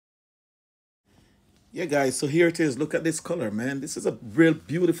Yeah, guys, so here it is. Look at this color, man. This is a real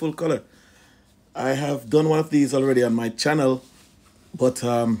beautiful color. I have done one of these already on my channel, but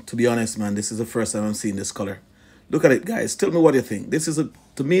to be honest, man, this is the first time I'm seeing this color. Look at it, guys. Tell me what you think.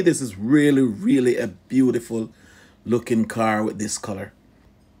 To me, this is really, really a beautiful looking car with this color.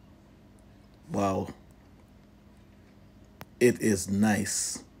 Wow. It is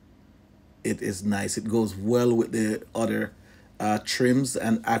nice. It is nice. It goes well with the other trims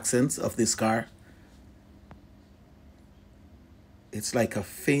and accents of this car. It's like a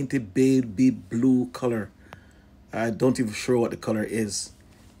fainty baby blue color. I don't even sure what the color is,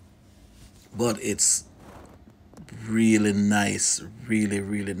 but it's really nice, really,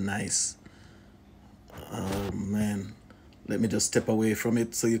 really nice. Oh man, let me just step away from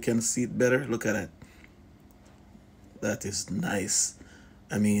it so you can see it better. Look at that. That is nice.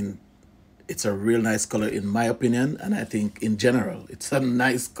 I mean, it's a real nice color in my opinion, and I think in general, it's a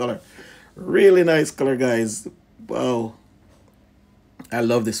nice color. Really nice color, guys. Wow. I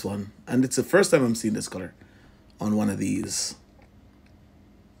love this one. And it's the first time I'm seeing this color on one of these.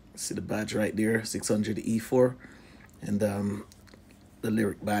 See the badge right there, 600 E4, and the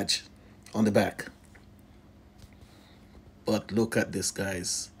Lyriq badge on the back. But look at this,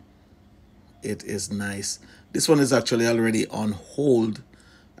 guys. It is nice. This one is actually already on hold.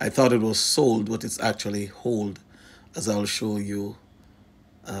 I thought it was sold, but it's actually hold, as I'll show you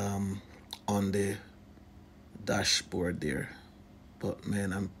on the dashboard there. But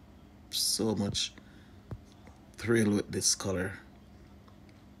man, I'm so much thrilled with this color.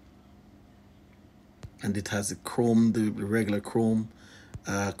 And it has the chrome, the regular chrome,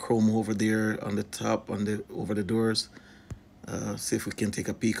 chrome over there on the top, on the over the doors. See if we can take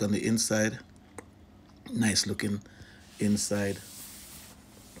a peek on the inside. Nice looking inside,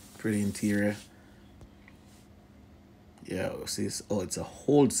 pretty interior. Yeah, see, oh, it's a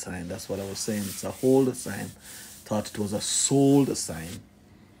hold sign. That's what I was saying. It's a hold sign. Thought it was a sold sign.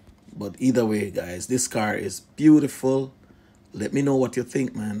 But either way, guys, this car is beautiful. Let me know what you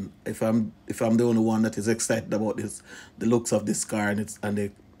think, man. If I'm the only one that is excited about this, the looks of this car and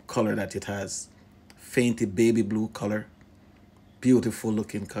the color that it has. Fainty baby blue color. Beautiful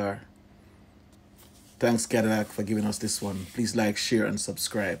looking car. Thanks, Cadillac, for giving us this one. Please like, share, and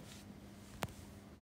subscribe.